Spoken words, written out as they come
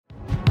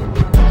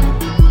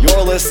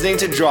listening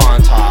to Draw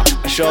and Talk,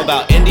 a show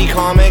about indie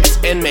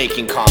comics and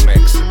making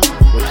comics,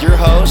 with your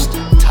host,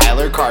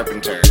 Tyler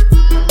Carpenter.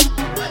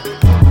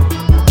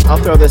 I'll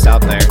throw this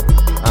out there.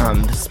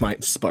 This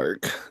might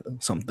spark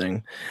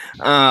something.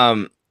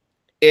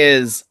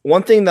 Is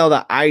one thing, though,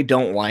 that I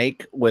don't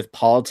like with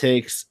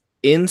politics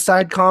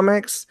inside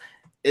comics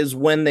is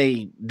when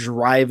they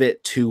drive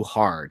it too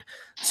hard.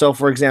 So,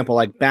 for example,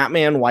 like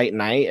Batman White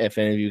Knight, if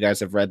any of you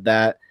guys have read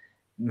that,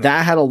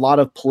 that had a lot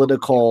of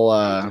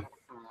political...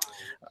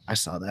 I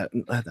saw that.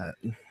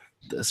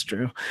 That's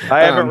true.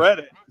 I haven't read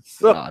it.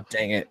 So. Oh,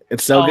 dang it.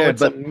 It's so good.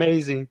 It's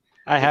amazing.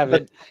 I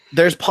haven't.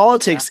 There's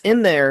politics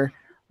in there,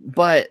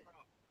 but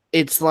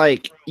it's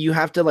like you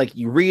have to, like,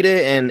 you read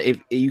it, and if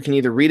you can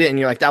either read it and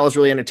you're like, that was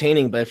really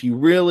entertaining, but if you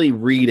really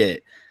read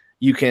it,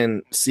 you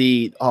can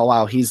see, oh,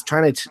 wow, he's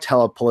trying to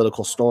tell a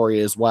political story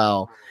as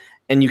well,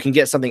 and you can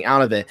get something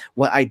out of it.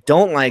 What I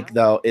don't like,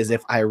 though, is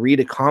if I read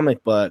a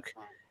comic book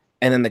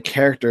and then the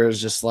character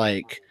is just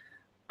like,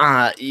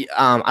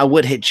 I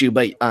would hit you,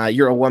 but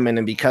you're a woman,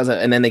 and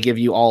and then they give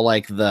you all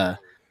like the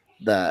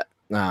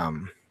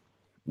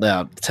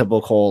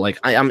typical, like,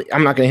 I'm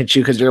not gonna hit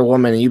you because you're a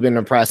woman and you've been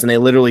oppressed, and they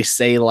literally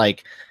say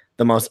like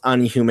the most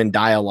unhuman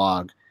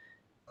dialogue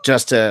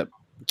just to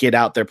get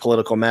out their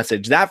political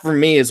message. That for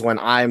me is when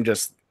I'm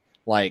just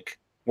like,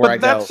 where but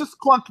that's just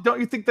clunky.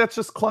 Don't you think that's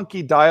just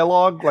clunky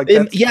dialogue? Like,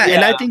 and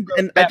I think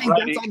that's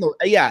on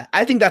the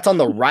I think that's on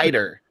the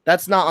writer.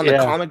 That's not on the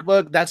comic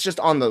book. That's just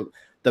on the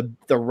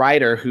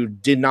writer who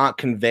did not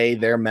convey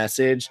their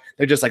message.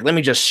 They're just like, let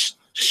me just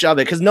shove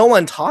it, because no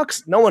one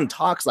talks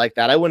like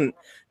that. I wouldn't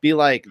be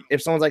like,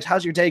 if someone's like,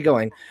 how's your day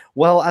going?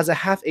 Well, as a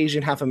half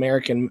Asian, half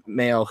American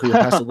male who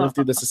has to live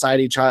through the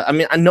society child, I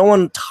mean, no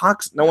one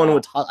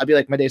would talk. I'd be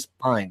like, my day's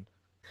fine.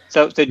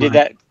 So did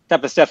that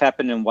type of stuff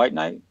happen in White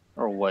Knight,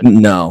 or what?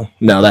 No,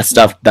 that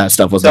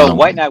stuff was so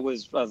White Knight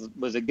was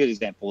a good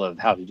example of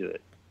how to do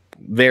it.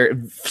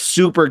 Very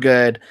super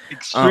good.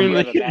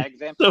 Extremely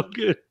so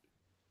good.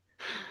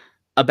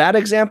 A bad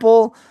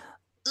example?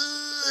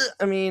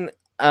 I mean,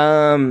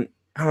 I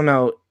don't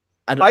know.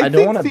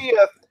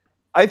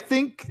 I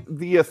think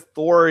The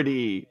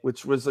Authority,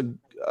 which was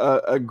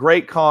a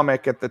great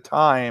comic at the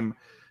time,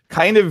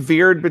 kind of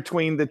veered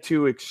between the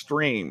two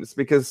extremes,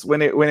 because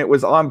when it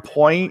was on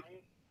point,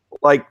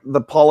 like,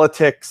 the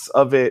politics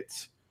of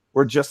it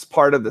were just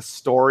part of the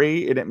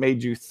story, and it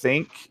made you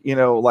think,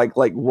 like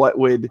what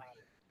would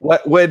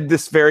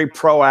this very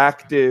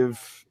proactive,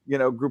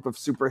 group of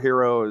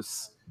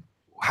superheroes,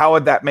 how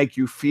would that make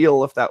you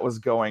feel if that was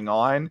going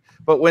on?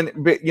 But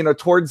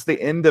towards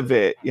the end of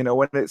it,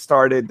 when it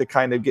started to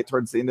kind of get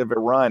towards the end of a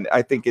run,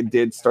 I think it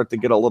did start to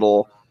get a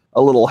little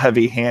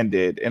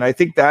heavy-handed. And I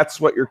think that's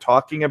what you're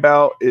talking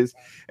about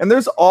and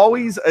there's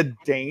always a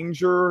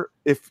danger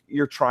if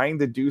you're trying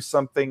to do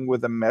something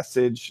with a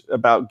message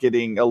about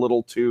getting a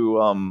little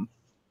too,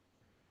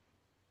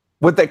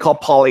 what they call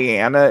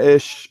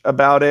Pollyanna-ish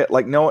about it.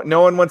 Like, no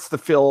one wants to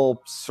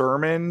feel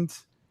sermoned,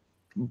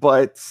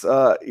 but it's,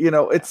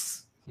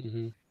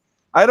 mm-hmm.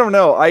 I don't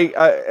know. I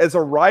as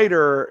a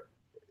writer,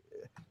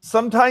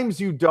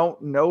 sometimes you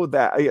don't know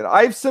that.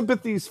 I have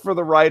sympathies for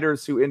the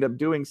writers who end up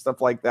doing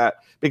stuff like that,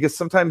 because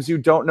sometimes you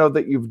don't know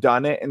that you've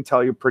done it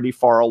until you're pretty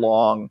far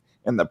along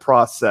in the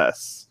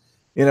process.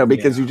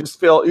 Because you just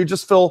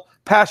feel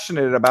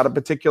passionate about a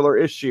particular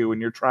issue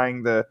and you're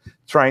trying to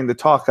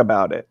talk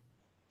about it.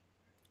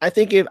 I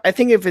think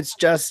if it's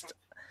just,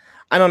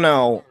 I don't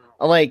know,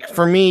 like,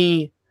 for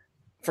me,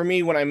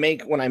 when I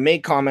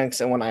make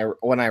comics and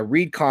when I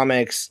read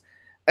comics,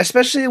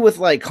 especially with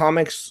like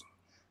comics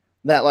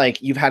that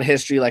like you've had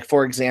history, like,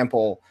 for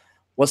example,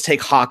 let's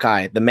take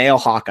Hawkeye, the male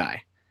Hawkeye.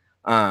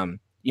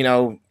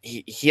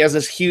 He has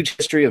this huge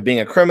history of being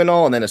a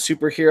criminal and then a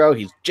superhero.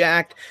 He's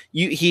jacked.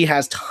 He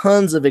has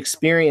tons of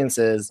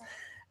experiences.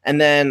 And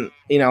then,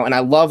 and I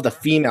love the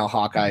female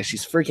Hawkeye.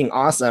 She's freaking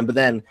awesome. But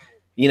then,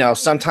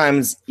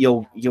 sometimes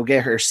you'll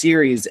get her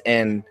series,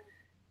 and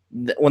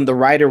when the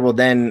writer will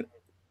then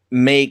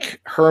make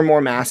her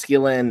more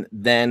masculine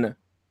than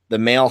the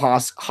male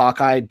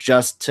Hawkeye,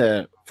 just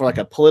for like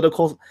a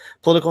political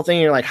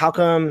thing. You're like, how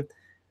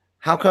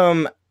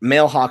come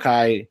male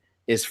Hawkeye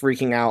is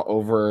freaking out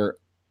over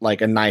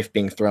like a knife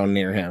being thrown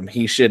near him?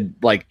 He should,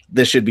 like,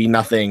 this should be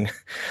nothing.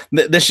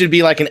 This should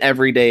be like an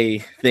everyday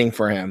thing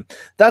for him.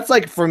 That's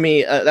like, for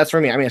me, that's for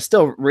me. I mean, I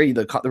still read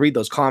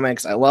those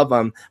comics. I love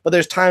them, but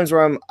there's times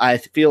where I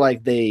feel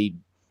like they'll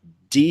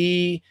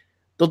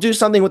do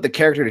something with the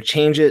character to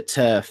change it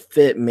to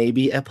fit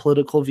maybe a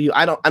political view.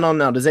 I don't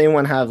know. Does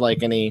anyone have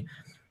like any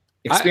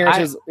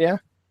experiences?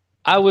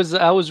 I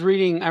was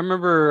reading. I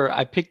remember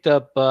I picked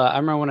up. I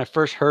remember when I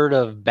first heard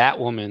of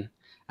Batwoman,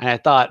 and I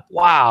thought,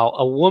 wow,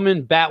 a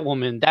woman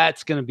Batwoman,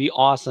 that's gonna be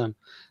awesome.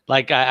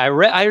 Like, I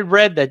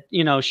read that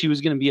she was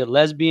gonna be a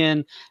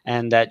lesbian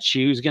and that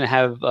she was gonna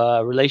have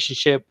a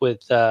relationship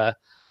with I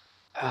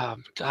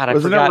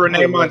forgot.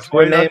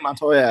 Renee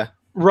Montoya?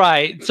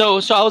 Right. So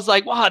I was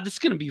like, wow, this is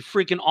going to be a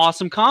freaking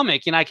awesome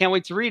comic, and I can't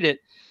wait to read it.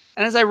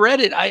 And as I read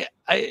it, I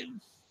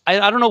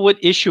don't know what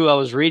issue I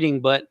was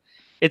reading, but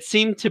it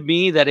seemed to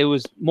me that it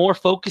was more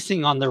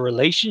focusing on the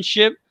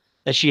relationship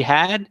that she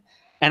had,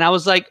 and I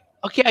was like,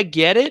 okay, I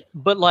get it,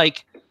 but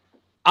like,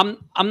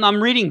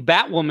 I'm reading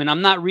Batwoman.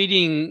 I'm not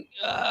reading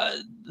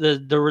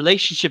the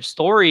relationship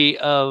story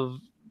of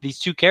these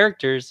two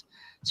characters.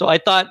 So I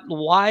thought,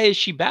 why is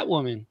she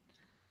Batwoman?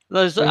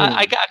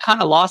 I got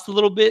kind of lost a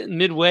little bit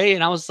midway,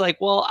 and I was like,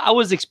 well, I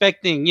was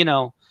expecting,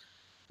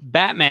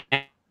 Batman.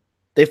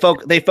 They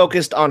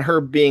focused on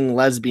her being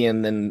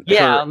lesbian than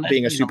her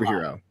being a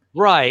superhero.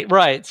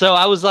 Right. So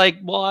I was like,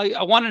 well,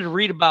 I wanted to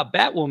read about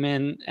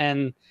Batwoman,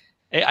 and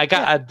I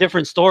got a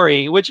different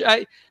story, which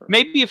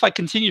maybe if I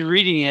continued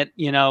reading it,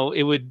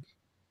 it would,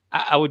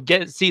 I would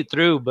see it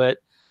through, but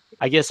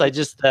I guess I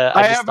just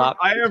stopped.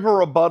 I have a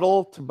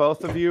rebuttal to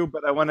both of you,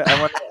 but I want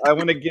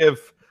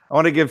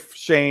to give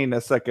Shane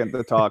a second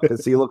to talk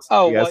because he looks.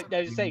 I was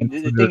saying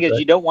the thing is,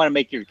 you don't want to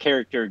make your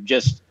character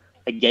just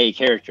a gay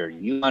character.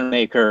 You want to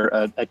make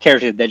her a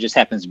character that just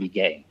happens to be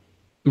gay.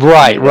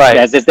 Right.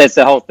 That's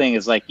the whole thing.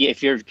 Is like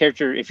if your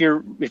character, if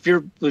you're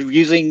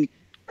using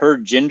her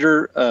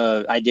gender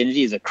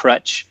identity as a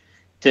crutch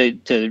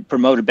to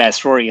promote a bad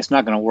story, it's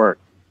not going to work.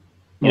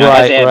 It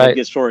has to have a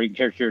good story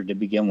character to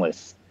begin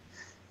with.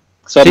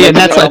 So and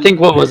that's I think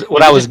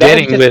what I was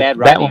getting with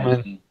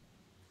Batwoman.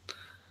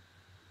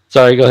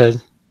 Sorry, go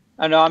ahead.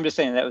 Oh no, I'm just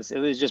saying it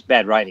was just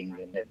bad writing.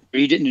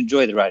 You didn't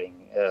enjoy the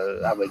writing,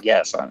 I would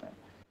guess on it.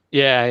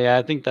 Yeah,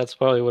 I think that's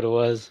probably what it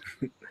was.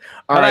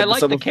 But I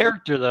like the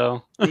character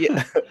though.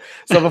 Yeah.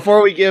 So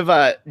before we give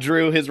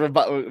Drew his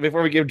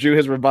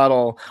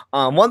rebuttal,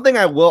 one thing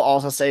I will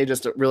also say,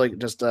 just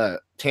a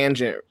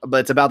tangent,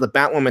 but it's about the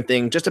Batwoman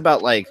thing, just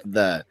about like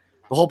the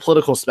whole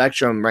political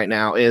spectrum right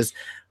now, is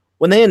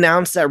when they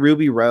announced that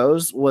Ruby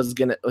Rose was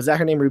that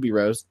her name, Ruby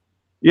Rose?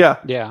 Yeah.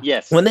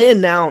 Yes. When they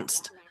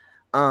announced,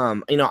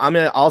 I'm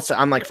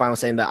like fine with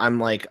saying that I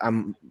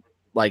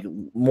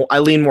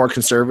lean more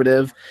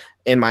conservative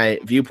in my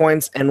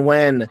viewpoints, and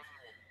when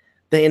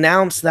they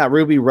announced that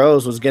Ruby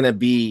Rose was going to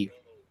be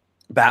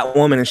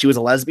Batwoman and she was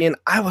a lesbian,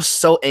 I was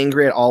so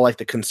angry at all like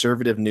the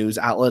conservative news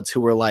outlets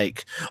who were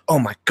like, oh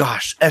my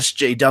gosh,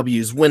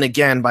 SJWs win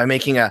again by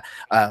making a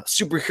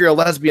superhero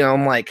lesbian.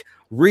 I'm like,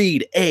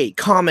 read a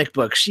comic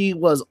book. She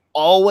was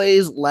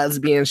always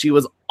lesbian. She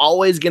was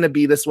always going to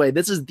be this way.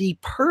 This is the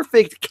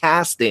perfect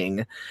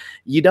casting.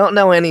 You don't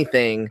know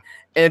anything.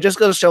 And it just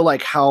goes to show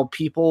like how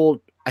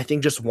people, I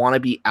think, just want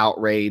to be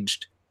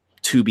outraged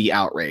to be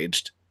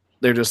outraged.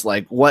 They're just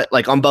like, what?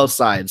 Like on both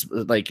sides,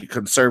 like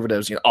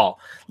conservatives,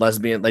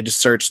 lesbian. They just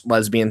search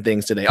lesbian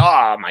things today.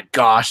 Oh my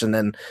gosh! And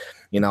then,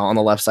 on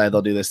the left side,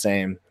 they'll do the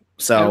same.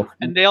 So,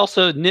 and they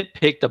also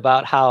nitpicked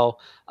about how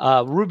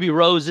Ruby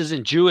Rose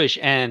isn't Jewish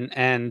and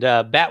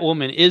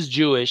Batwoman is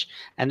Jewish,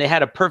 and they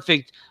had a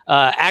perfect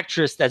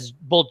actress that's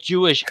both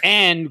Jewish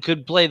and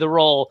could play the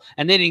role,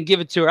 and they didn't give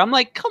it to her. I'm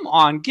like, come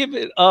on, give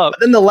it up. But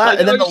then the left,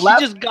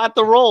 she just got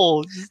the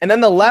role. And then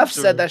the left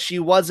said that she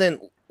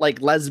wasn't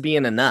like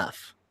lesbian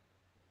enough.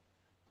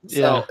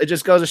 So it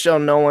just goes to show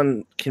no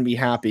one can be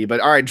happy.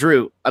 But all right,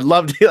 Drew, I'd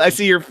love to. I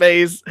see your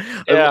face.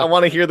 I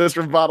want to hear this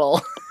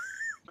rebuttal.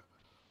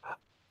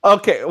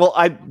 Okay, well,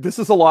 this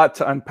is a lot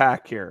to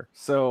unpack here.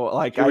 So,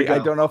 like, I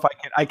don't know if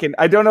I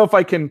don't know if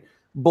I can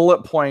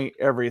bullet point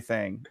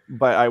everything,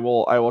 but I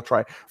will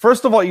try.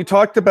 First of all, you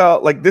talked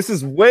about like this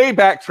is way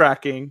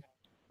backtracking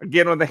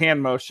again with the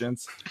hand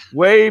motions.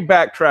 Way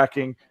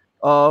backtracking.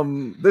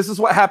 This is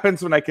what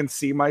happens when I can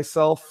see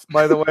myself.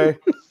 By the way.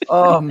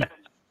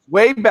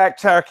 Way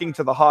backtracking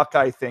to the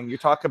Hawkeye thing. You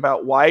talk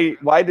about why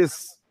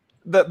does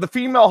the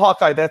female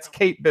Hawkeye, that's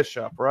Kate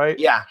Bishop, right?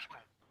 Yeah.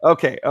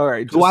 Okay. All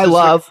right. Who I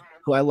love.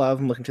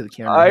 I'm looking to the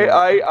camera.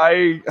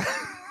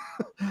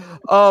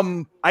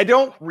 I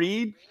don't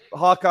read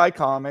Hawkeye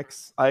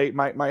comics.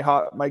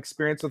 My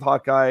experience with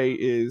Hawkeye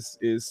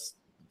is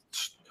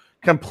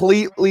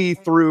completely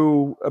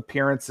through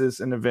appearances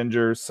in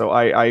Avengers. So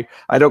I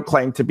don't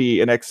claim to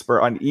be an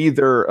expert on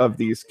either of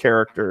these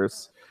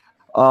characters.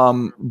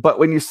 But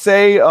when you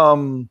say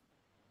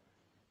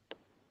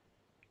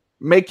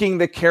making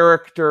the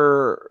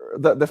character,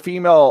 the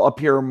female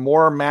appear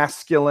more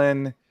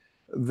masculine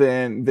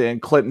than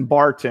Clinton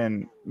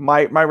Barton,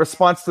 my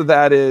response to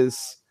that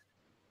is,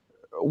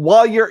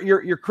 while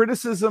your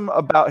criticism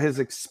about his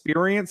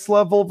experience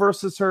level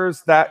versus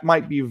hers, that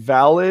might be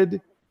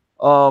valid.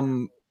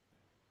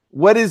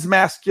 What is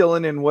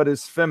masculine and what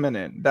is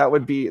feminine? That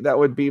would be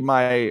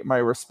my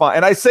response.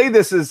 And I say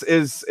this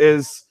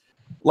is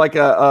like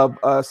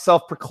a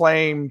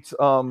self-proclaimed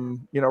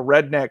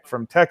redneck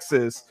from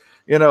Texas,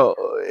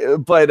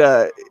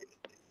 but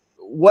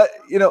what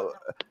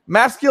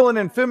masculine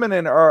and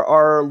feminine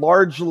are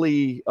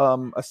largely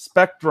a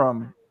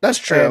spectrum. That's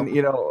true. And,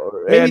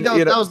 maybe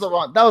that was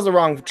the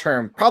wrong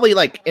term. Probably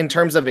like in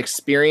terms of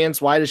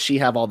experience, why does she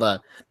have all the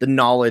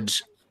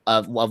knowledge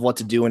of what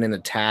to do in an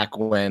attack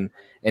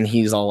and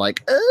he's all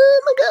like,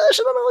 oh my gosh,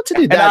 I don't know what to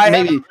do.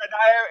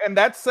 And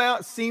that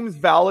seems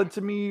valid to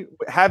me,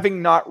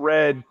 having not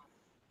read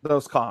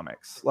those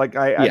comics. Like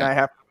I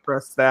have to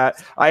express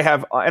that. I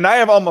have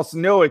almost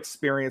no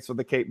experience with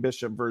the Kate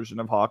Bishop version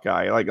of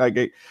Hawkeye.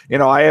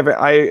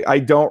 I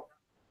don't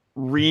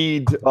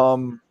read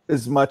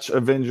as much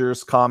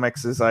Avengers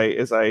comics as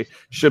I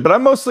should, but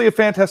I'm mostly a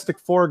Fantastic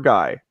Four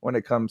guy when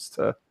it comes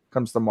to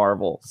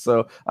Marvel.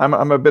 So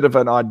I'm a bit of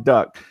an odd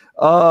duck.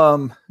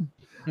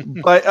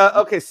 But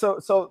okay,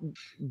 so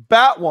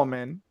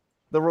Batwoman,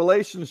 the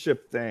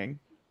relationship thing,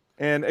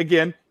 and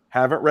again,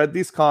 haven't read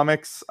these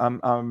comics.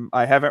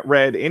 I haven't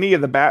read any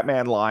of the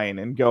Batman line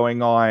and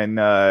going on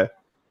a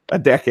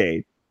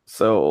decade.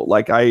 So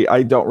like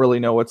I don't really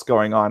know what's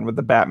going on with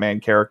the Batman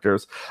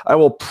characters. I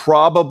will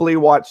probably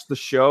watch the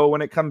show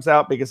when it comes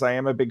out because I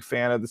am a big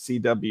fan of the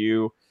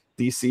CW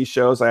DC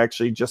shows. I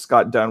actually just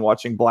got done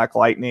watching Black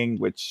Lightning,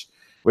 which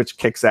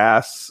kicks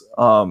ass.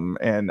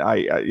 And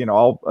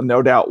I'll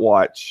no doubt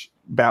watch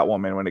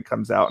Batwoman when it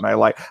comes out. And I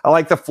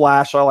like the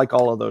Flash. I like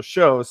all of those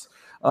shows.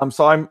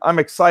 So I'm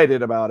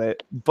excited about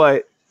it,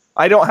 but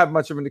I don't have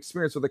much of an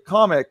experience with the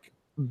comic.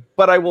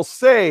 But I will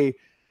say,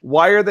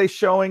 why are they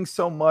showing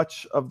so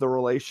much of the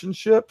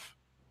relationship?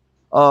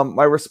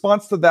 My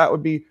response to that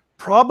would be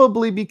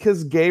probably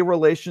because gay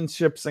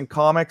relationships in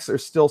comics are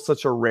still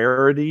such a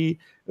rarity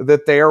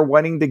that they are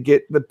wanting to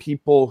get the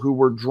people who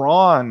were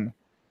drawn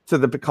to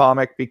the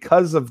comic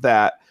because of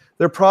that.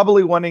 They're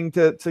probably wanting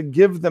to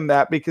give them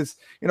that because,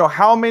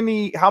 how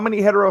many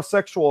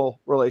heterosexual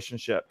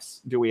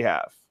relationships do we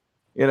have?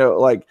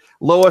 Like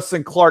Lois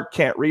and Clark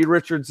Kent, Reed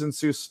Richards and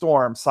Sue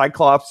Storm,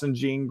 Cyclops and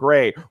Jean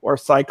Grey, or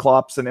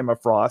Cyclops and Emma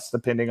Frost,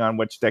 depending on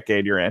which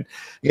decade you're in.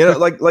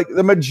 Like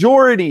the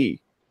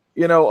majority,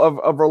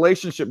 of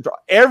relationship.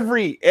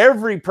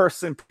 Every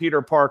person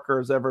Peter Parker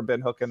has ever been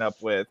hooking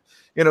up with,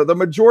 the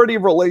majority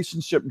of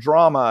relationship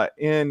drama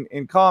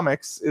in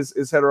comics is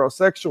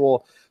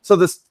heterosexual. So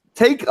this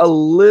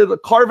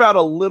carve out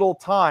a little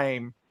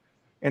time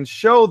and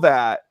show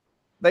that.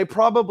 They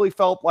probably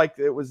felt like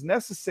it was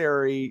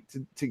necessary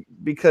to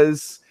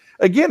because,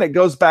 again, it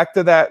goes back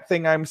to that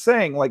thing I'm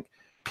saying, like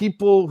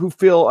people who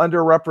feel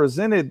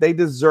underrepresented, they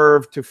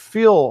deserve to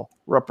feel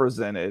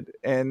represented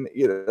and,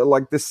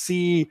 like to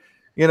see,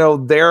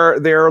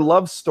 their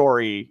love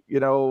story,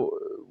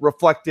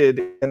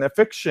 reflected in the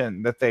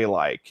fiction that they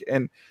like.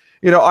 And,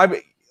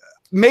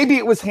 maybe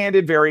it was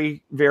handed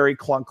very, very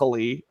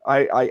clunkily.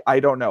 I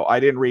don't know. I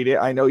didn't read it.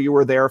 I know you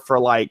were there for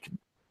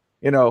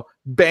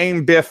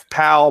Bane, Biff,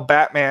 Pal,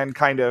 Batman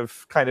kind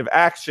of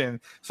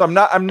action. So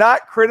I'm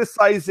not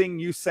criticizing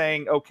you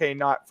saying, okay,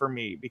 not for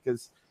me,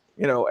 because,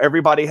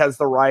 everybody has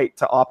the right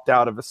to opt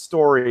out of a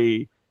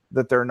story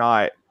that they're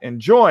not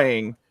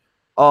enjoying.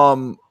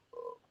 But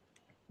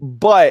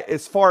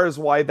as far as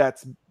why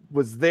that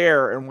was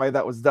there and why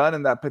that was done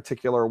in that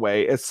particular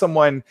way, as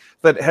someone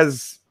that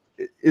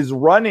is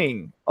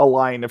running a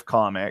line of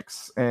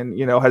comics and,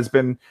 has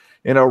been,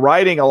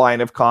 writing a line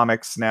of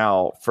comics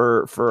now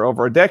for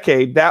over a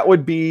decade, that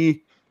would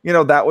be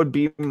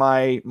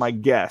my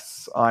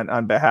guess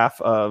on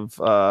behalf of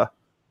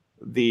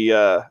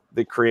the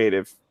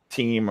creative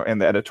team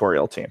and the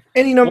editorial team.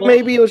 And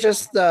maybe it was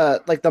just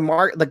the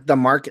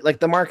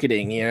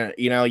marketing.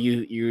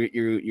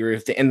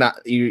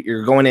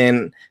 You're going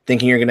in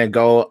thinking you're gonna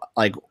go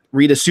like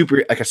read a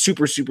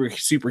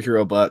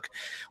superhero book.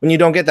 When you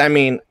don't get that, I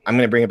mean, I'm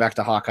gonna bring it back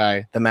to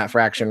Hawkeye, the Matt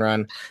Fraction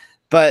run.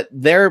 But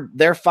their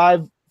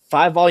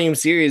 5-volume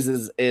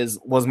series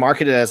was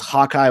marketed as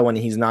Hawkeye when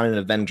he's not an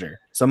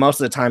Avenger. So most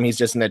of the time he's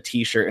just in a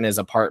t-shirt in his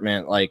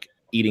apartment, like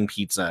eating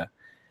pizza.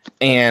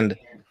 And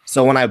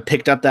so when I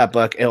picked up that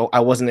book, I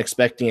wasn't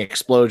expecting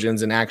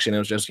explosions and action. It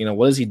was just,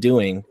 what is he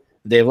doing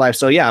day of life?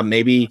 So yeah,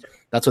 maybe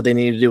that's what they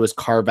needed to do, is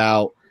carve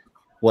out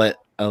what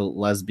a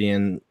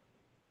lesbian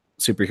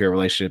superhero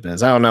relationship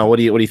is. I don't know. What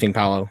do you think,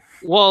 Paolo?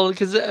 Well,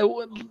 because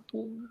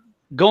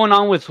going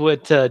on with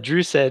what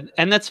Drew said,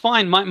 and that's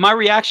fine. My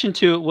reaction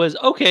to it was,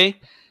 okay,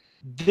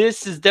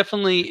 this is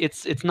definitely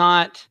it's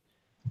not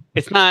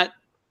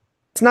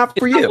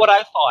for you. What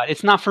I thought.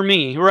 It's not for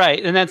me,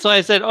 right? And that's why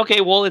I said, okay,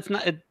 well, it's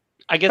not.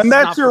 I guess, and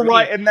that's your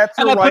right, and that's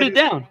your right. I put it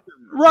down,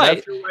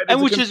 right? And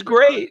which is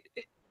great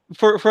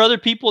for other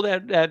people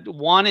that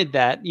wanted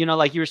that.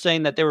 Like you were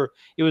saying that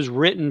it was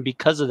written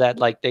because of that.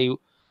 Like they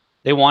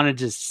wanted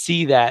to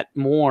see that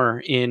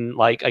more in,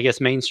 like, I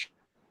guess, mainstream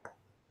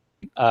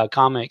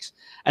comics,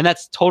 and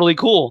that's totally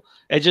cool.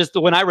 It just,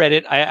 when I read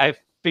it, I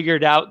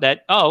figured out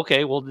that, oh,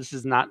 okay, well, this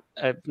is not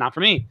for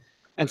me,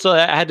 and so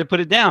I had to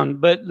put it down.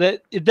 But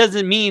it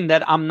doesn't mean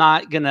that I'm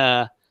not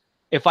gonna,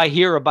 if I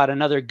hear about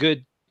another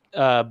good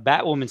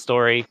Batwoman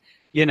story,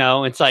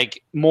 it's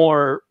like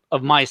more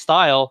of my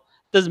style,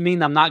 doesn't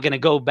mean I'm not gonna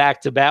go back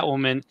to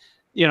Batwoman,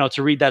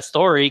 to read that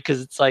story,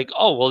 because it's like,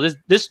 oh, well,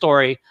 this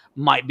story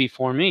might be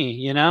for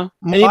me,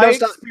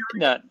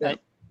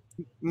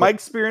 My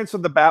experience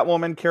with the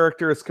Batwoman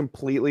character is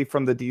completely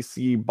from the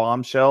DC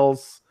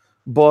Bombshells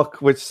book,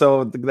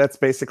 so that's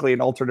basically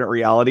an alternate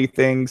reality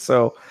thing.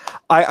 So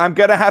I'm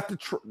gonna have to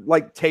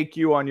take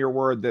you on your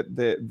word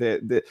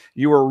that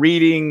you were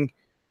reading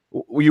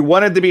you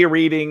wanted to be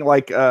reading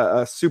like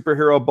a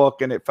superhero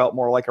book and it felt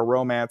more like a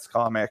romance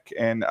comic,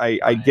 and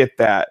I get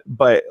that,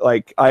 but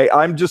like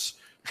I'm just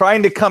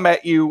trying to come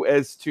at you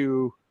as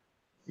to,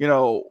 you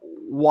know,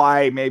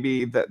 why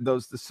maybe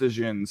those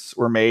decisions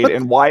were made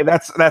and why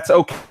that's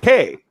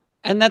okay.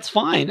 And that's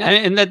fine.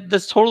 And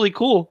that's totally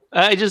cool.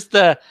 I just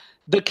the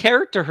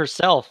character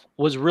herself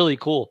was really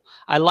cool.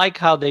 I like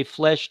how they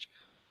fleshed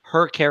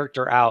her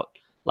character out,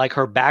 like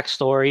her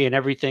backstory and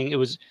everything. It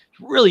was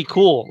really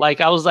cool. Like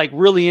I was like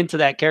really into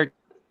that character.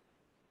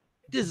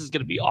 This is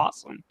gonna be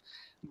awesome.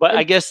 But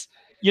I guess,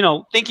 you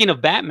know, thinking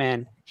of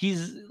Batman,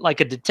 he's like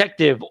a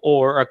detective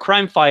or a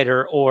crime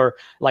fighter, or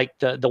like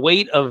the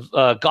weight of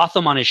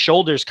Gotham on his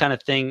shoulders kind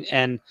of thing.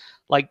 And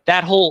like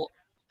that whole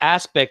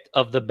aspect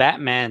of the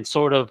Batman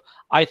sort of,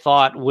 I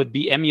thought, would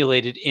be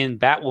emulated in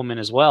Batwoman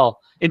as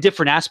well, in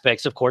different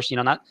aspects, of course, you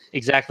know, not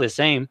exactly the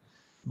same,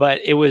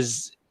 but it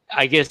was,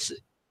 I guess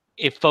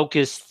it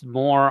focused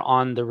more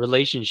on the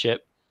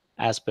relationship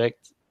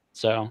aspect.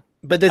 So,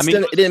 but this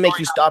it didn't make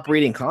you stop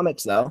reading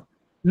comics, though.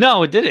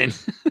 No, it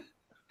didn't.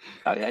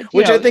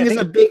 Which I think is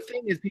a big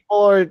thing. Is people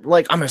are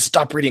like, I'm gonna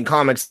stop reading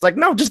comics. It's like,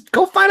 no, just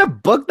go find a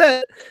book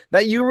that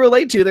you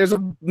relate to. There's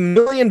a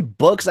million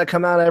books that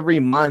come out every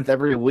month,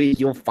 every week.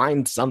 You'll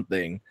find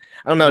something.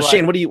 I don't know, right.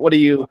 Shane. What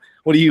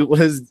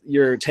is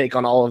your take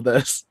on all of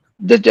this?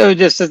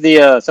 Just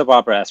the soap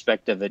opera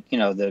aspect of it. You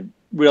know, the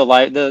real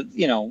life, the,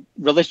 you know,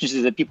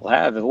 relationships that people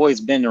have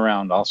always been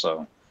around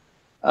also.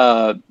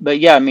 But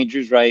yeah, I mean,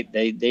 Drew's right.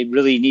 They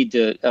really need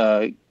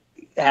to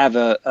have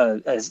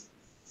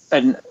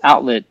an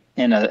outlet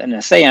and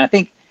a say. And I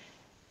think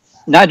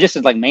not just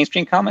in like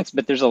mainstream comics,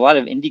 but there's a lot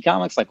of indie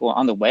comics like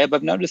on the web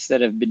I've noticed that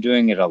have been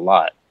doing it a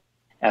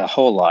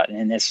whole lot.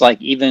 And it's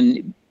like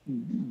even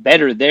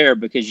better there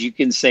because you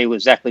can say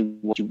exactly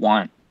what you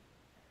want.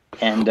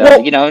 And,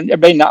 you know,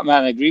 everybody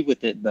might agree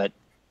with it, but,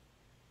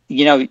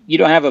 you know, you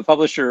don't have a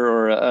publisher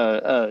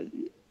or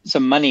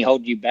some money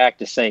hold you back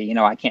to say, you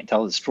know, I can't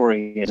tell the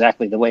story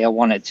exactly the way I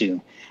want it to.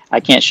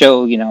 I can't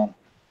show, you know,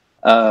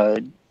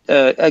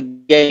 a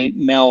gay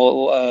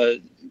male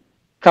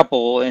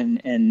couple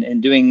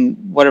and doing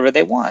whatever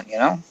they want, you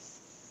know?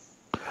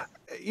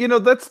 You know,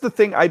 that's the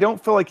thing. I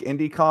don't feel like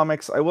indie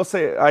comics, I will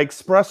say I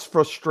express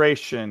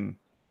frustration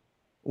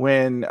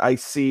when I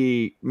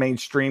see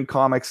mainstream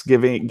comics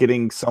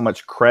getting so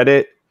much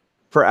credit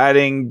for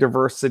adding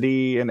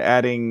diversity and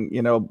adding,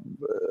 you know,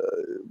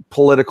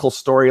 political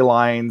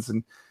storylines.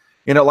 And,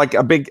 you know, like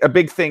a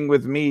big thing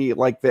with me,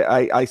 like that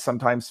I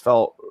sometimes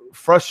felt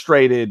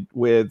frustrated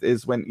with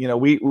is when, you know,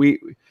 we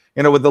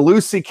you know, with the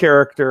Lucy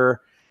character,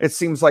 it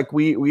seems like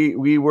we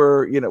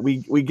were, you know,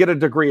 we get a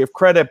degree of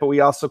credit, but we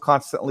also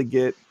constantly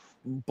get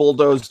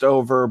bulldozed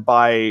over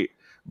by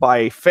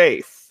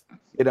Faith,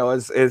 you know,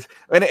 and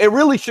it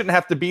really shouldn't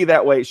have to be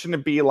that way. It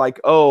shouldn't be like,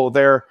 oh,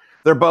 they're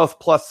both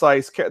plus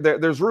size.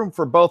 There's room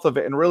for both of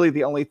it, and really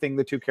the only thing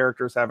the two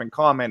characters have in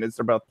common is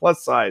they're both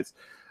plus size.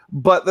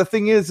 But the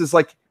thing is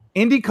like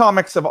indie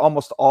comics have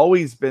almost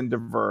always been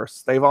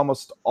diverse. They've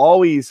almost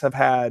always have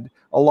had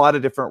a lot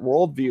of different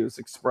worldviews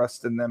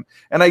expressed in them.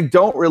 And I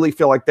don't really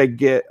feel like they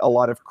get a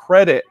lot of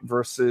credit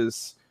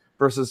versus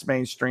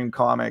mainstream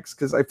comics.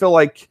 Because I feel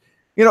like,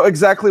 you know,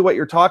 exactly what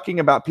you're talking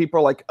about. People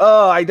are like,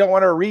 oh, I don't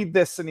want to read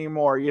this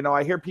anymore. You know,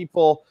 I hear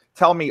people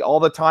tell me all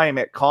the time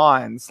at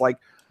cons, like,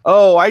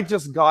 oh, I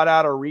just got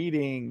out of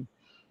reading,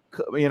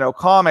 you know,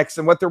 comics.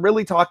 And what they're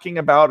really talking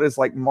about is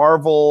like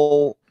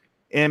Marvel,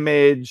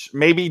 Image,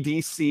 maybe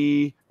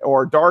DC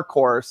or Dark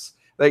Horse,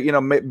 that, you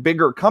know,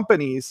 bigger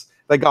companies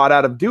that got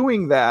out of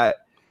doing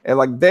that, and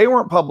like they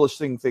weren't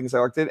publishing things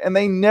like that, and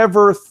they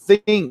never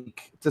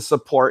think to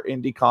support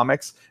indie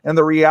comics. And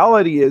the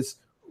reality is,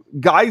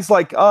 guys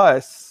like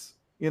us,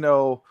 you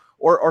know,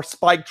 or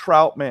Spike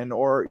Troutman,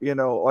 or, you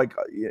know, like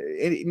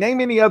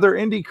name any other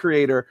indie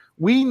creator,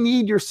 we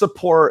need your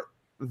support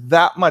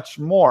that much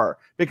more,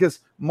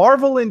 because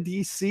Marvel and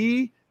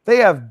DC, they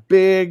have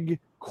big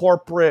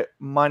corporate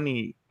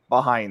money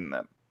behind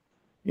them,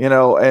 you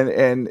know,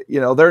 and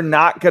you know, they're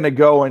not going to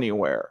go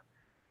anywhere.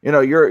 You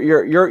know,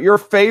 your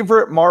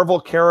favorite Marvel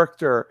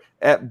character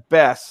at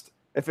best,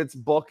 if its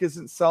book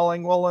isn't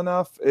selling well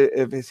enough,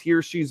 if he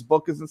or she's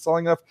book isn't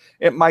selling enough,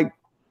 it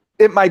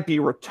might be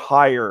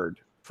retired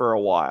for a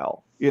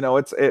while. You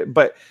know,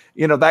 but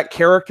you know, that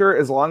character,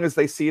 as long as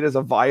they see it as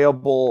a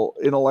viable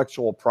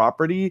intellectual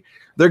property,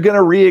 they're going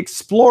to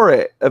re-explore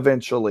it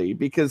eventually.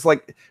 Because,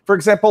 like, for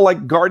example,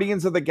 like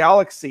Guardians of the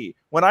Galaxy,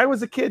 when I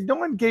was a kid, no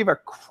one gave a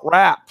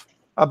crap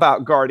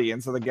about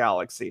Guardians of the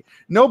Galaxy.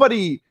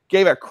 Nobody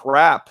gave a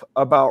crap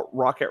about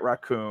Rocket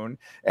Raccoon,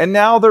 and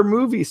now they're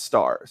movie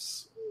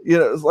stars. You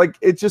know, it's like,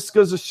 it just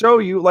goes to show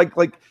you, like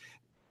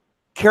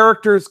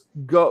characters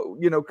go,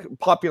 you know,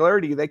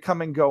 popularity, they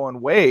come and go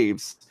in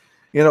waves.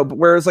 You know,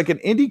 whereas like an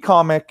indie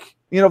comic,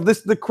 you know, the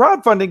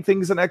crowdfunding thing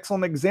is an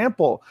excellent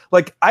example.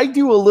 Like, I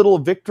do a little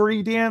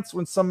victory dance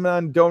when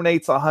someone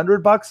donates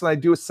 $100, and I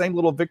do a same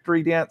little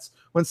victory dance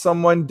when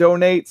someone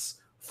donates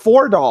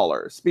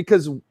 $4,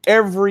 because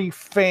every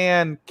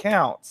fan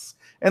counts.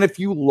 And if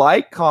you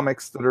like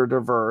comics that are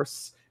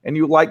diverse, and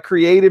you like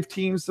creative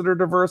teams that are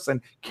diverse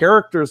and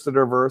characters that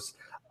are diverse,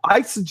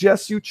 I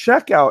suggest you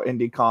check out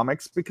indie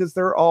comics because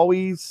they've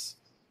always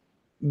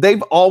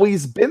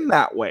been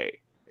that way,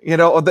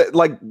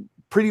 like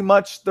pretty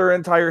much their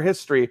entire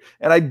history.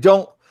 And I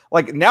don't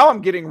like, now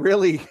I'm getting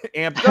really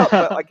amped up,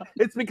 but like,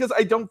 it's because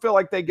I don't feel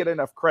like they get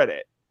enough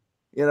credit.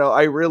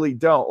 I really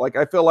don't. Like,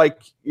 I feel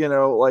like,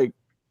 like,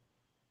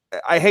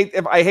 I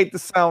hate to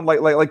sound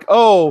like,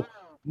 oh,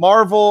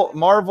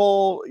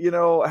 Marvel,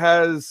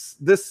 has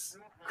this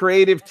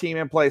creative team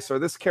in place or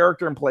this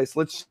character in place.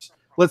 Let's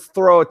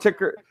throw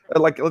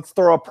let's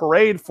throw a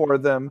parade for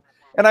them.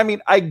 And I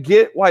mean, I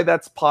get why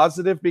that's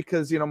positive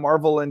because,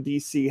 Marvel and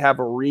DC have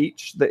a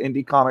reach that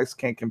indie comics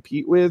can't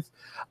compete with.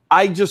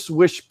 I just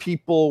wish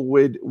people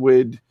would,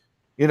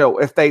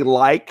 if they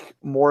like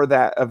more of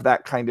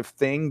that kind of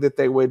thing, that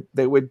they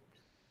would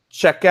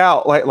check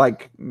out,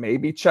 like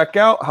maybe check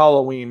out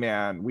Halloween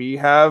Man. We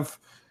have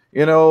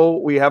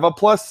a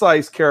plus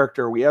size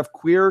character. We have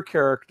queer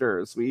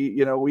characters.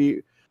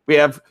 We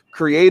have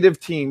creative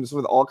teams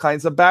with all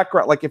kinds of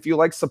background. Like if you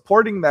like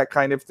supporting that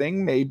kind of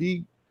thing,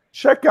 maybe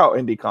check out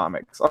indie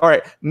comics. All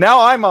right, now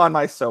I'm on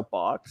my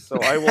soapbox, so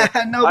I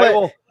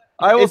will.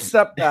 I will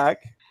step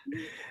back.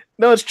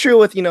 No, it's true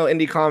with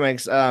indie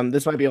comics.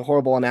 This might be a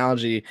horrible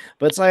analogy,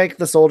 but it's like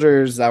the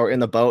soldiers that were in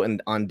the boat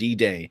and on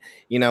D-Day.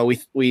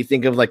 We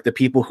think of like the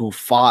people who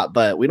fought,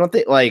 but we don't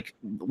think like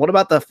what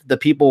about the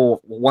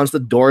people once the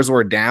doors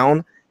were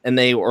down and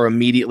they were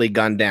immediately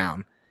gunned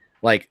down?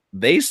 Like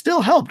they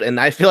still helped, and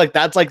I feel like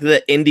that's like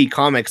the indie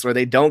comics where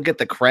they don't get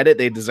the credit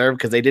they deserve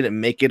because they didn't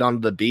make it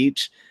on the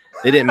beach.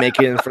 They didn't make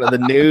it in front of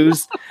the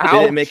news. They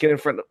didn't make it in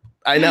front of.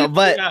 I know,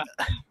 but Yeah.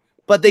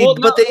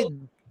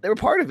 they were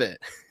part of it.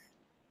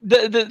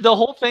 The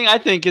whole thing I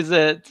think is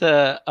that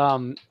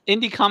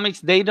indie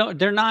comics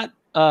they're not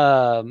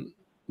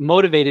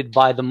motivated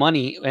by the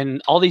money,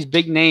 and all these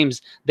big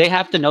names they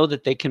have to know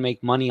that they can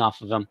make money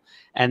off of them,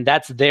 and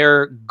that's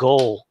their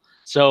goal.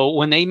 So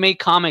when they make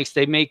comics,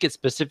 they make it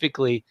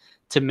specifically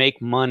to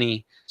make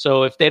money.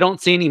 So if they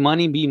don't see any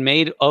money being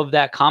made of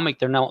that comic,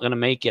 they're not going to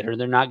make it or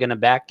they're not going to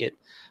back it.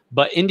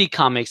 But indie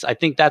comics, I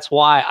think that's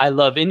why I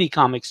love indie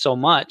comics so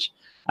much.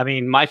 I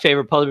mean, my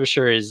favorite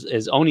publisher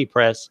is Oni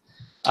Press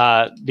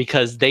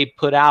because they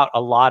put out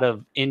a lot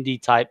of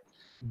indie type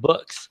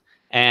books,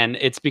 and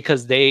it's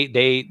because they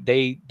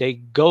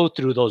go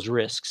through those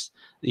risks.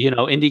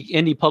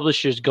 Indie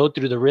publishers go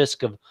through the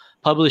risk of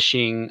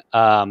publishing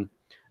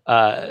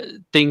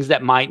things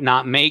that might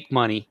not make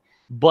money,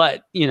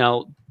 but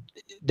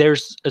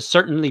there's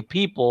certainly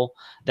people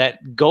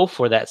that go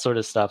for that sort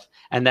of stuff,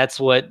 and that's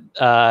what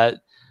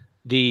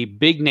the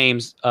big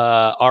names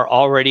are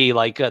already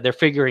like. They're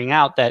figuring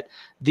out that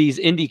these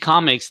indie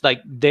comics,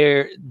 like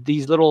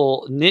these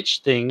little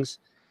niche things,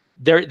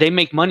 they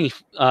make money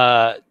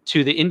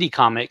to the indie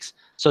comics.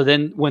 So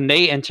then when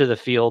they enter the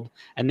field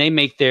and they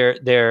make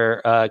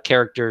their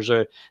characters,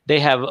 or they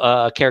have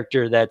a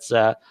character that's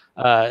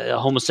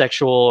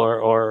homosexual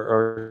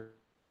or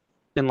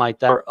something like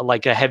that, or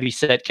like a heavy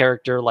set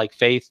character like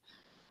Faith,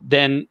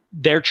 then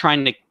they're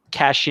trying to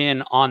cash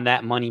in on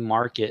that money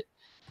market.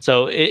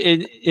 So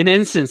in an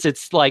instance,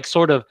 it's like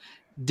sort of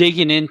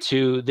digging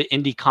into the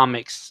indie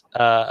comics.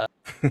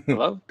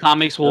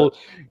 Comics will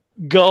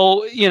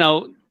go,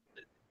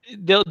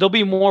 they'll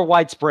be more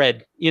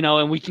widespread,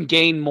 and we can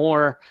gain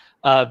more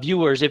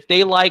viewers. If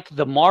they like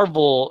the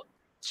Marvel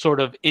sort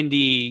of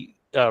indie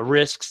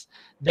risks,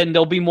 then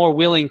they'll be more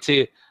willing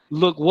to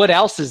look what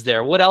else is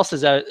there, what else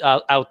is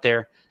out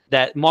there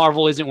that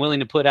Marvel isn't willing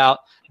to put out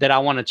that I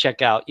want to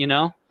check out,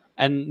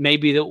 and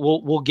maybe that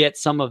we'll get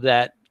some of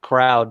that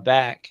crowd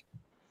back.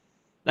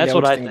 That's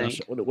what I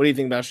think. What do you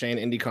think about Shane,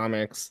 indie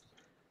comics?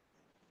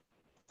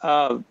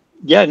 I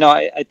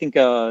think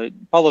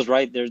Paulo's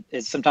right.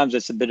 Sometimes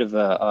it's a bit of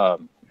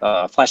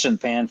a flash in the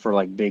pan for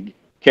like big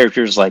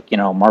characters like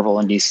Marvel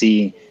and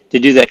DC to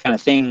do that kind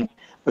of thing,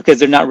 because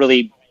they're not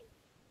really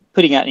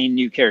putting out any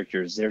new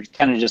characters. They're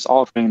kind of just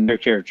altering their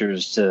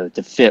characters to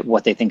fit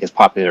what they think is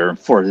popular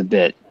for the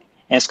bit,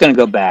 and it's going to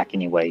go back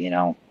anyway.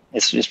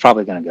 It's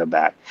probably going to go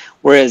back.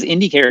 Whereas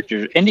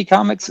indie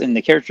comics and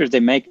the characters they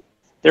make,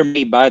 they're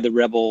made by the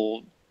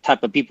rebel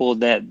type of people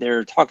that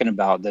they're talking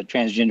about, the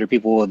transgender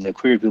people, the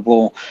queer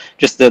people,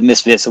 just the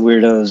misfits, the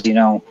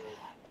weirdos,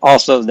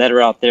 also that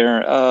are out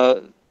there.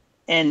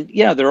 And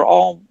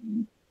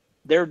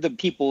they're the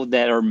people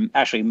that are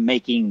actually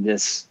making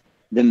this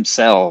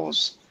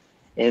themselves.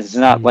 It's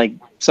not like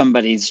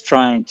somebody's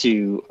trying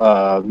to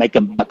make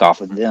a buck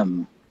off of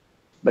them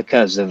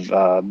because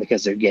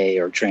they're gay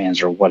or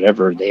trans or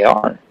whatever they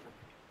are.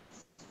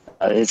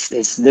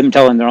 It's them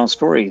telling their own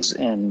stories,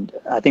 and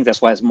I think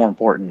that's why it's more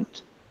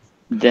important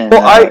than.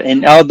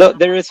 And although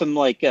there is some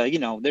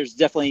there's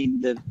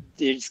definitely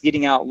it's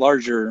getting out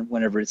larger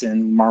whenever it's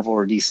in Marvel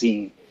or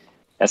DC.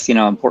 That's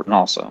important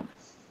also.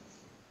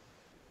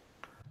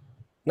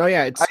 No,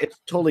 yeah, it's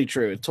totally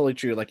true. It's totally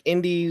true. Like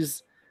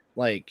indies,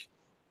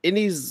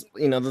 it's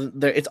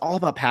all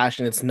about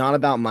passion. It's not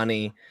about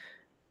money,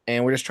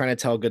 and we're just trying to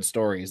tell good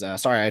stories.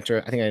 Sorry, I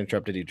think I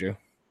interrupted you, Drew.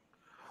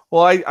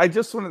 Well, I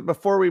just wanted,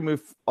 before we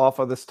move off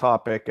of this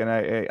topic, and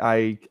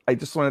I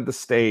just wanted to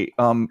state,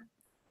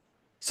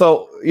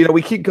 so, you know,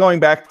 we keep going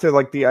back to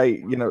like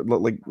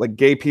like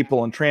gay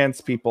people and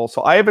trans people.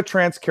 So I have a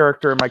trans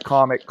character in my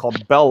comic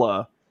called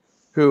Bella,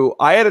 who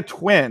I had a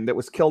twin that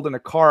was killed in a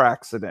car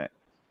accident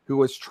who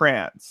was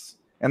trans.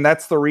 And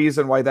that's the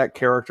reason why that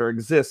character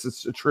exists.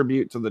 It's a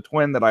tribute to the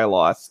twin that I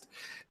lost.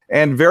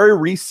 And very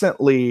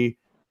recently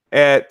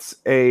at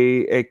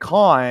a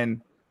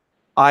con,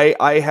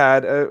 I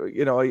had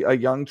a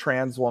young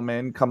trans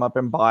woman come up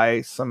and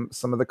buy some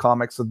of the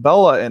comics with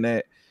Bella in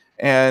it.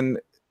 And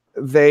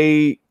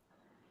they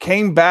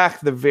came back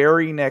the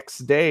very next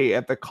day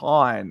at the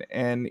con,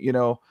 and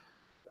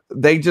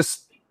they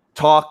just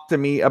talked to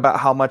me about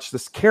how much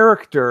this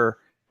character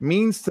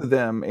means to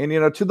them,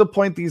 and to the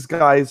point these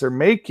guys are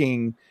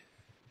making,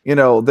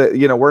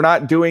 that we're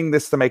not doing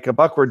this to make a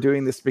buck, we're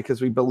doing this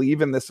because we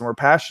believe in this and we're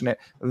passionate.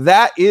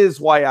 That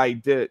is why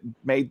I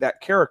made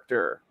that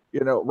character,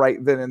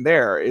 right then and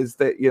there, is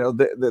that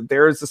that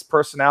there is this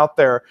person out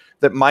there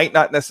that might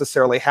not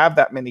necessarily have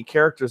that many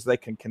characters they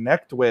can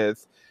connect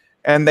with,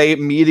 and they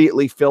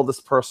immediately feel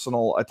this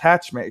personal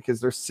attachment because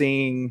they're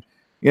seeing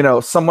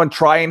someone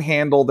try and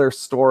handle their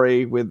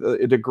story with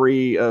a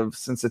degree of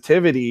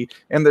sensitivity,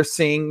 and they're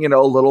seeing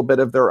a little bit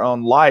of their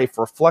own life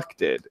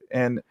reflected.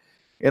 And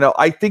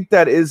I think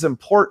that is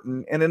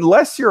important. And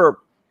unless you're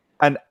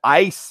an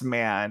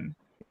Iceman,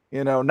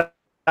 not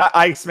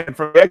Iceman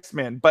from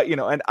X-Men, but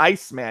an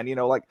Iceman,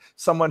 like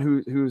someone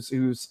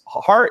whose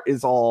heart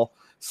is all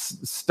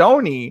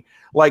stony,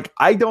 like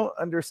I don't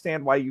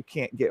understand why you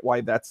can't get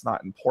why that's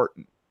not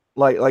important.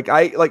 Like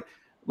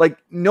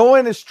no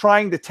one is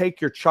trying to take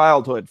your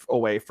childhood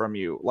away from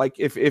you. Like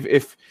if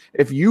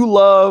you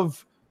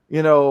love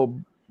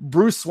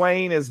Bruce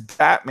Wayne as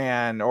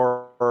Batman,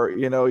 or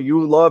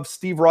you love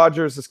Steve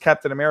Rogers as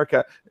Captain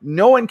America,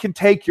 no one can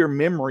take your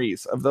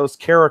memories of those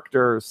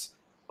characters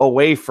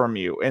away from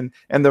you, and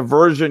the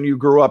version you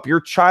grew up.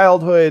 Your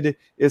childhood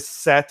is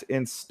set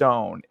in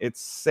stone.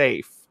 It's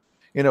safe,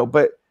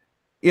 but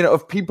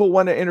if people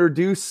want to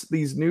introduce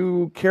these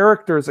new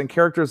characters and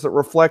characters that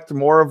reflect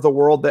more of the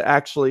world that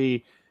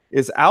actually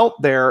is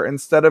out there,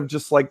 instead of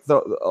just like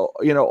the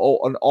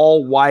an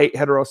all white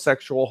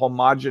heterosexual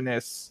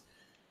homogenous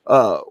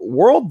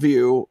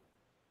worldview,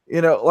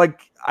 like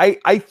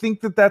I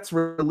think that that's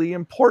really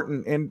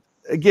important. And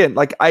again,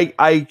 like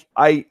I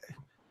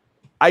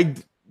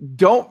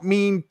don't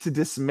mean to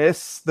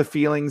dismiss the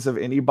feelings of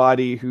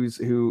anybody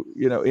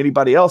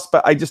anybody else,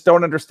 but I just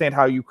don't understand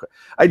how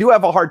I do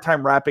have a hard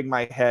time wrapping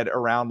my head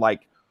around,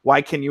 like,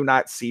 why can you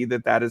not see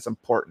that is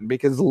important?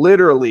 Because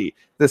literally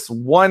this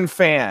one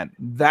fan,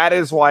 that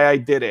is why I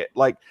did it.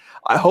 Like,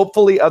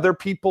 hopefully other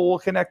people will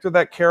connect with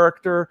that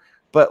character,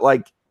 but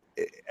like,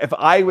 if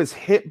I was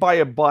hit by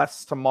a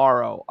bus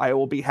tomorrow, I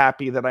will be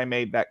happy that I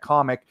made that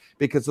comic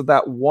because of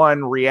that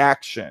one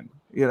reaction,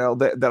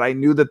 that I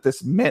knew that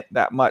this meant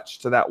that much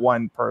to that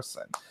one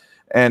person.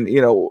 And,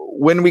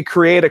 when we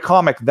create a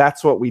comic,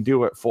 that's what we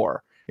do it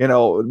for.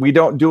 We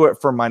don't do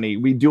it for money.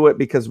 We do it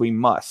because we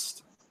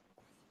must.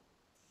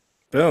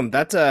 Boom.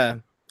 I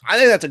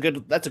think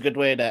that's a good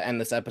way to end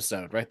this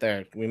episode right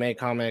there. We make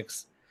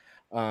comics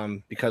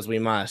because we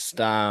must.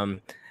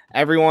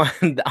 Everyone,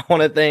 I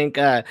want to thank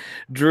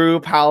Drew,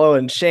 Paolo,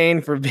 and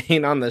Shane for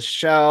being on the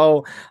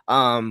show.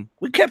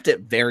 We kept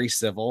it very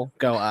civil.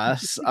 Go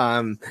us.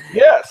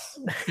 Yes.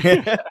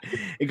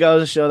 It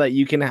goes to show that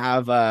you can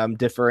have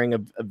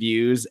differing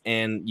views,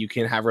 and you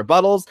can have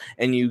rebuttals,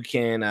 and you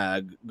can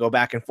go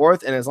back and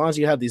forth. And as long as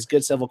you have these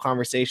good civil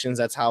conversations,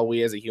 that's how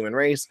we as a human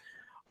race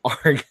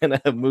are going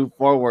to move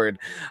forward.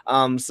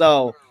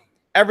 So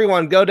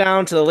everyone, go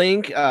down to the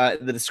link,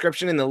 the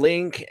description in the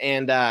link,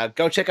 and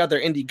go check out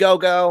their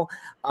Indiegogo.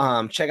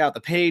 Check out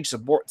the page,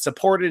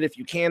 support it if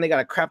you can. They got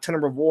a crap ton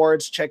of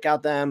rewards. Check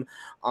out them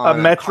on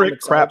a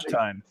metric crap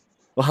ton.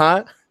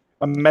 What?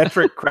 A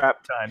metric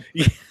crap ton.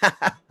 Yeah.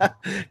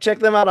 Check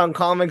them out on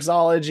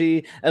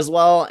Comixology as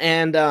well,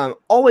 and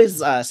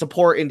always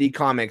support indie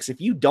comics.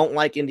 If you don't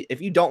like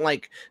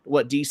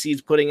what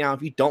DC's putting out,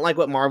 if you don't like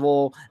what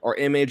Marvel or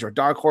Image or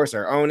Dark Horse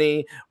or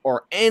Oni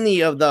or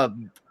any of the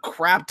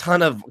crap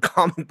ton of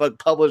comic book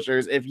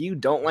publishers, if you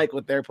don't like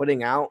what they're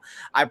putting out,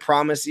 I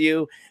promise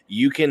you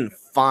can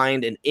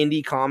find an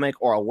indie comic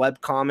or a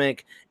web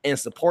comic and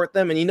support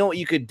them. And you know what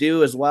you could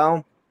do as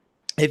well?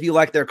 If you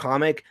like their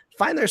comic,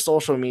 find their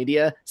social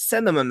media,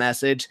 send them a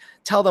message,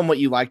 tell them what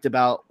you liked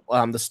about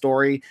the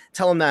story,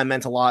 tell them that it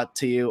meant a lot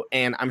to you,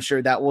 and I'm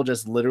sure that will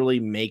just literally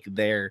make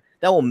their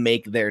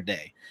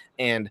day.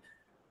 And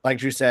like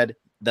Drew said,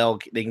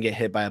 they can get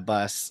hit by a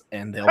bus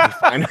and they'll be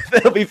fine.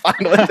 They'll be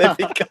fine with it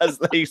because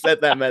they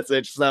sent that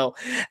message. So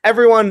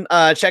everyone,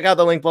 check out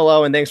the link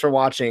below, and thanks for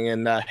watching,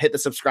 and hit the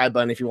subscribe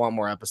button if you want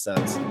more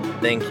episodes.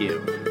 Thank you.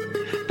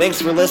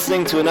 Thanks for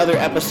listening to another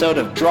episode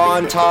of Draw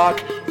and Talk.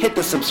 Hit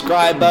the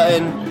subscribe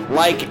button,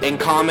 like and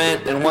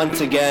comment, and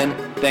once again,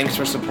 thanks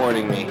for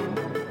supporting me.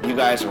 You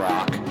guys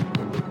rock.